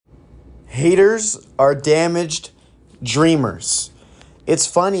Haters are damaged dreamers. It's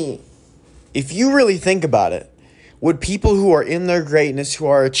funny, if you really think about it, would people who are in their greatness, who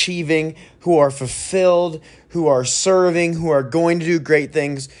are achieving, who are fulfilled, who are serving, who are going to do great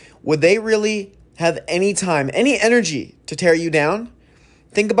things, would they really have any time, any energy to tear you down?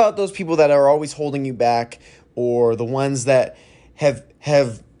 Think about those people that are always holding you back, or the ones that have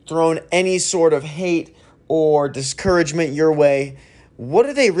thrown any sort of hate or discouragement your way. What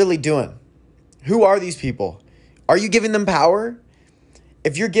are they really doing? Who are these people? Are you giving them power?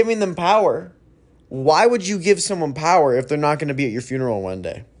 If you're giving them power, why would you give someone power if they're not going to be at your funeral one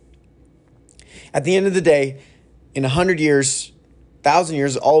day? At the end of the day, in 100 years, 1,000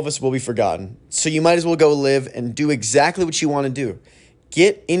 years, all of us will be forgotten. So you might as well go live and do exactly what you want to do.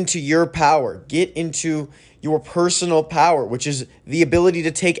 Get into your power. Get into your personal power, which is the ability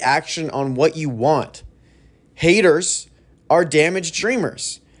to take action on what you want. Haters are damaged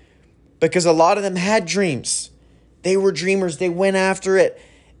dreamers because a lot of them had dreams. They were dreamers. They went after it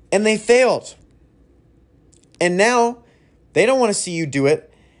and they failed. And now they don't want to see you do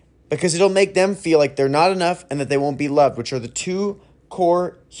it because it'll make them feel like they're not enough and that they won't be loved, which are the two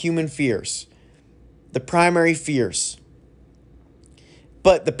core human fears, the primary fears.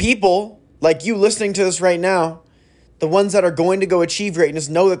 But the people like you listening to this right now, the ones that are going to go achieve greatness,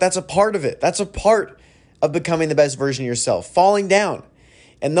 know that that's a part of it. That's a part of becoming the best version of yourself, falling down.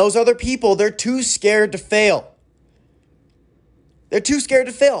 And those other people, they're too scared to fail. They're too scared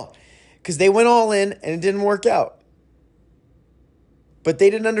to fail because they went all in and it didn't work out. But they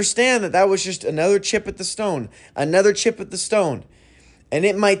didn't understand that that was just another chip at the stone, another chip at the stone. And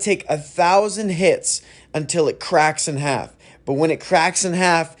it might take 1,000 hits until it cracks in half. But when it cracks in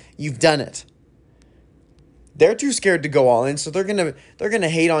half, you've done it. They're too scared to go all in, so they're gonna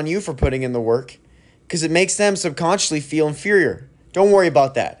hate on you for putting in the work because it makes them subconsciously feel inferior. Don't worry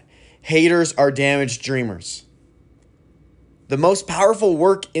about that. Haters are damaged dreamers. The most powerful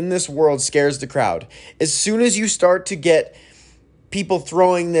work in this world scares the crowd. As soon as you start to get people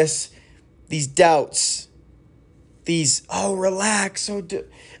throwing these doubts, these, oh, relax,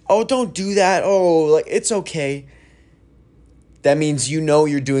 don't do that, oh, like it's okay. That means you know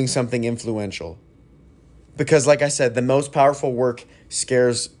you're doing something influential. Because like I said, the most powerful work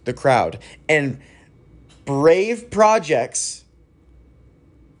scares the crowd. And brave projects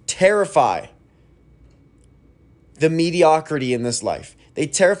terrify the mediocrity in this life. They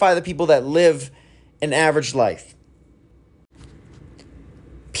terrify the people that live an average life.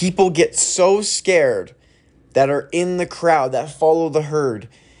 People get so scared that are in the crowd, that follow the herd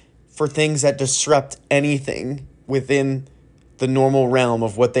for things that disrupt anything within the normal realm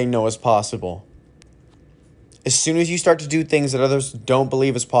of what they know is possible. As soon as you start to do things that others don't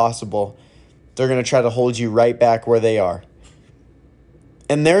believe is possible, they're going to try to hold you right back where they are.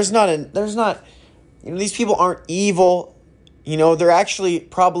 And these people aren't evil. They're actually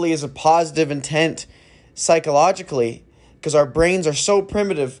probably is a positive intent psychologically because our brains are so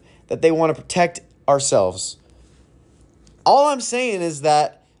primitive that they want to protect ourselves. All I'm saying is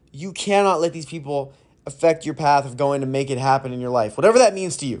that you cannot let these people affect your path of going to make it happen in your life, whatever that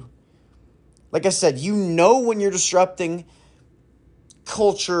means to you. Like I said, when you're disrupting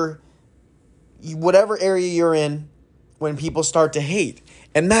culture, whatever area you're in, when people start to hate.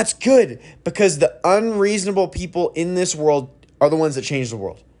 And that's good because the unreasonable people in this world are the ones that change the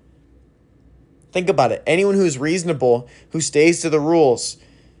world. Think about it. Anyone who's reasonable, who stays to the rules,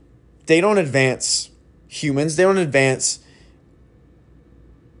 they don't advance humans. They don't advance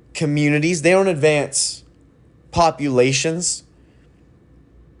communities. They don't advance populations.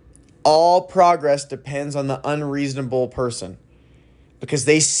 All progress depends on the unreasonable person because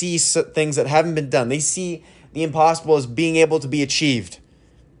they see things that haven't been done. They see the impossible as being able to be achieved.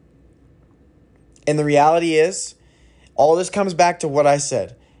 And the reality is, all this comes back to what I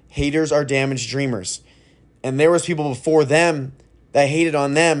said. Haters are damaged dreamers. And there was people before them that hated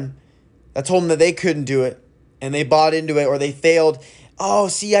on them, that told them that they couldn't do it, and they bought into it or they failed. Oh,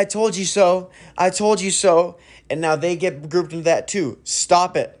 see, I told you so. I told you so. And now they get grouped into that too.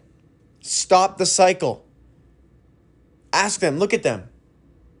 Stop it. Stop the cycle. Ask them, look at them.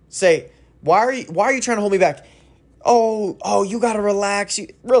 Say, why are you trying to hold me back? Oh, you got to relax.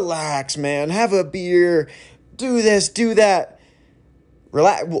 Relax, man. Have a beer. Do this, do that.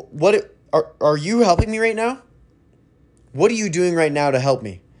 Relax. What are you helping me right now? What are you doing right now to help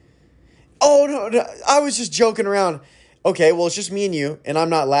me? Oh, no, I was just joking around. Okay, well, it's just me and you, and I'm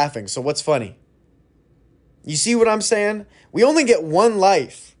not laughing, so what's funny? You see what I'm saying? We only get one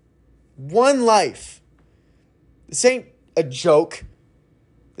life. One life. This ain't a joke.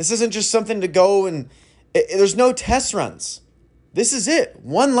 This isn't just something to go and... there's no test runs. This is it.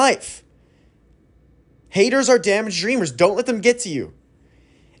 One life. Haters are damaged dreamers. Don't let them get to you.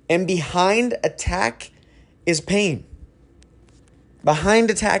 And behind attack is pain. Behind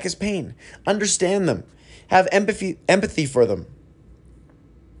attack is pain. Understand them. Have empathy for them.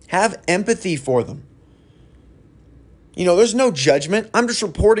 Have empathy for them. There's no judgment. I'm just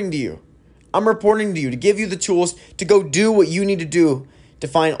reporting to you. I'm reporting to you to give you the tools to go do what you need to do to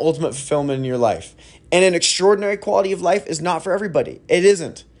find ultimate fulfillment in your life. And an extraordinary quality of life is not for everybody. It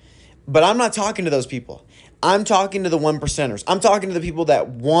isn't. But I'm not talking to those people. I'm talking to the 1%ers. I'm talking to the people that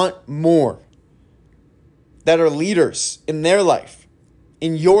want more, that are leaders in their life,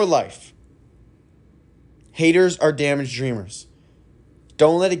 in your life. Haters are damaged dreamers.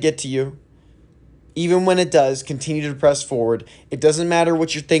 Don't let it get to you. Even when it does, continue to press forward. It doesn't matter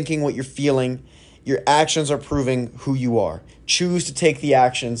what you're thinking, what you're feeling. Your actions are proving who you are. Choose to take the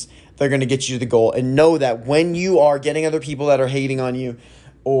actions that are going to get you to the goal. And know that when you are getting other people that are hating on you,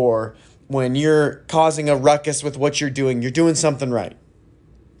 or when you're causing a ruckus with what you're doing something right.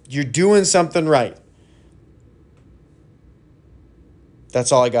 You're doing something right.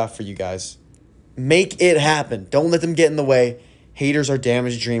 That's all I got for you guys. Make it happen. Don't let them get in the way. Haters are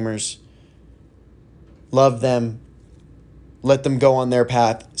damaged dreamers. Love them. Let them go on their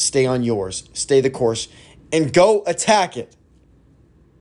path. Stay on yours. Stay the course. And go attack it.